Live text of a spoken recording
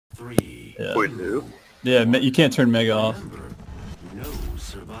Yeah. Wait, no? Yeah, you can't turn Mega off. No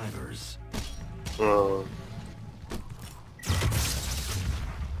survivors.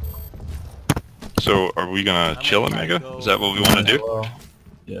 So are we gonna chill in Mega? Is that what we want to do? Well,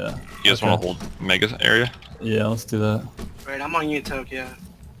 yeah. You guys want to hold Mega area? Yeah, let's do that. Right, I'm on you, Tokyo.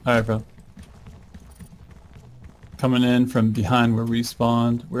 Alright, bro. Coming in from behind where we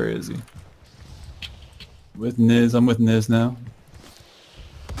spawned. Where is he? With Niz. I'm with Niz now.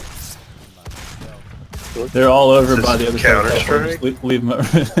 They're all over by the other side. Counter-Strike? Leave them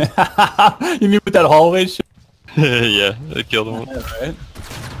over. You mean with that hallway shit? Yeah, they killed him. Alright.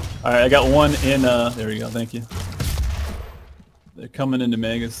 Alright, I got one in, there we go, thank you. They're coming into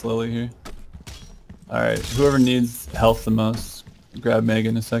Mega slowly here. Alright, whoever needs health the most, grab Mega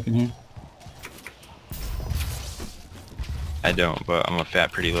in a second here. I don't, but I'm a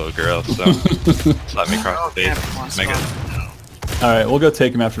fat, pretty little girl, so just let me cross the face. Mega. Alright, we'll go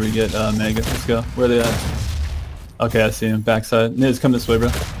take him after we get Mega. Let's go. Where are they at? Okay, I see him. Backside. Niz, come this way, bro.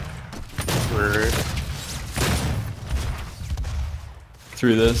 Right.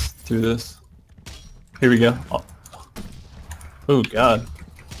 Through this. Here we go. Oh god.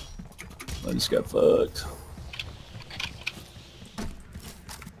 I just got fucked.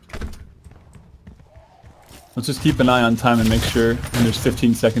 Let's just keep an eye on time and make sure when there's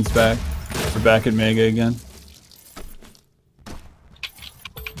 15 seconds back. We're back at Mega again.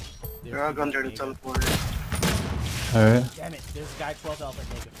 They're all going to the teleporter. Alright. Damn it, there's a guy 12 health at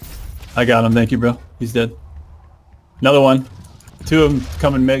Mega. I got him, thank you, bro. He's dead. Another one. Two of them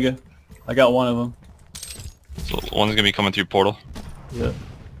coming Mega. I got one of them. So one's gonna be coming through portal. Yep.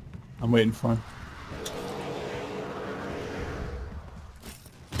 I'm waiting for him.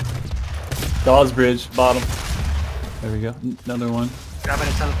 Dawes Bridge, bottom. There we go. Another one. Grabbing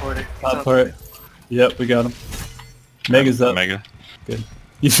a teleporter. Top part. Yep, we got him. Mega's up. Mega. Good.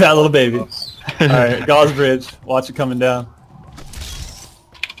 You fat little baby. Alright, Dawes Bridge. Watch it coming down.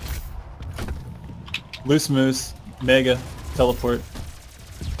 Loose Moose. Mega. Teleport.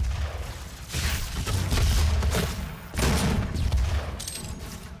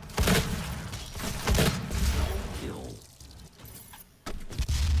 Kill.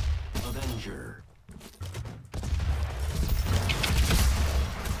 Avenger.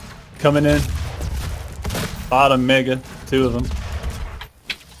 Coming in. Bottom Mega. Two of them.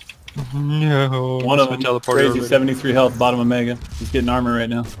 No. One of them. teleporter Crazy. already. 73 health. Bottom of Mega. He's getting armor right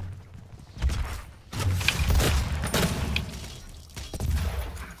now.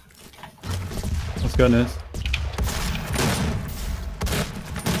 Let's go, Niz.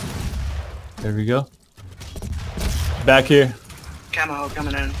 There we go. Back here. Camo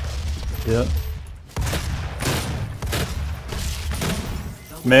coming in. Yep.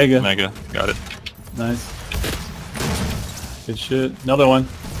 Mega. Mega. Got it. Nice. Good shit. Another one.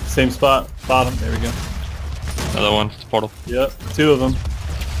 Same spot. Bottom. There we go. Another one. It's portal. Yep. Two of them.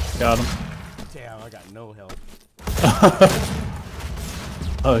 Got them. Damn, I got no health.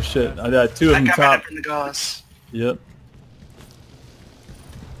 Oh shit. I got two of I them got top. right up in the gauze. Yep.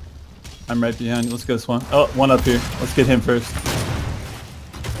 I'm right behind you. Let's go this one. Oh, one up here. Let's get him first.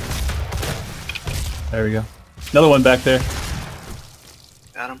 There we go. Another one back there.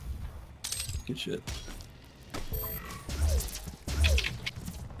 Got him. Good shit.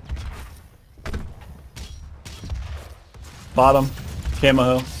 Bottom. Camo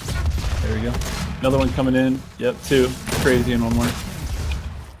hill. There we go. Another one coming in. Yep, two. Crazy and one more.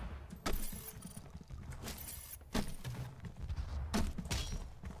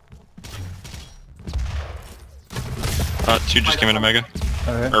 Two just came into Mega.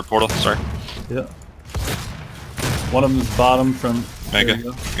 Alright. Or portal, sorry. Yep. One of them is bottom from Mega. there you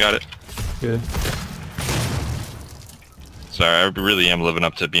go. Got it. Good. Sorry, I really am living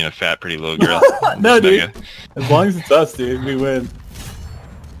up to being a fat, pretty little girl. No, dude. Mega. As long as it's us, dude, we win.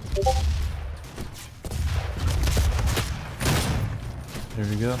 There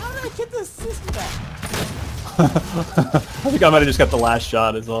we go. How did I get the assist back? I think I might have just got the last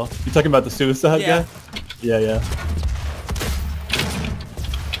shot is all. You talking about the suicide Yeah. guy? Yeah, yeah.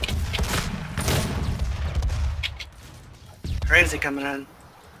 Crazy coming in.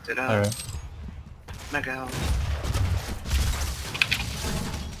 Did Alright. Mega health.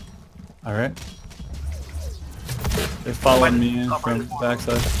 Alright. They're following me in from the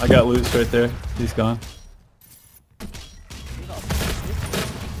backside. I got loose right there. He's gone.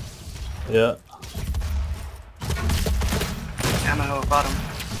 Yeah. Camo bottom.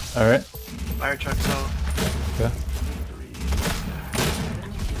 Alright. Fire truck so. Okay.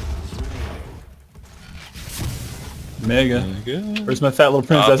 Mega. Where's my fat little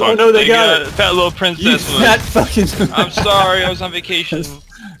princess? Oh no, they got it! Fat little You princess. fat fucking... I'm sorry, I was on vacation.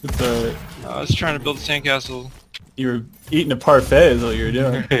 It's alright. I was trying to build a sandcastle. You were eating a parfait is what you were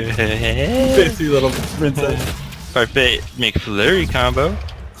doing. Fancy little princess. Parfait McFlurry combo.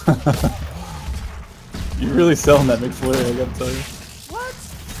 You're really selling that McFlurry, I gotta tell you. What?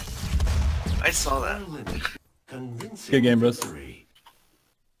 I saw that. Convincing Good game, bros. victory.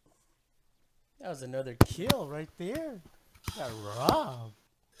 That was another kill right there. Got robbed.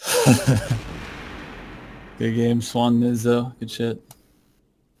 Good game, Swan Mizzo. Good shit.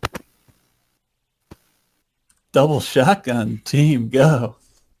 Double shotgun team, go.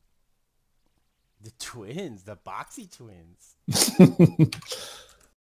 The twins, the boxy twins.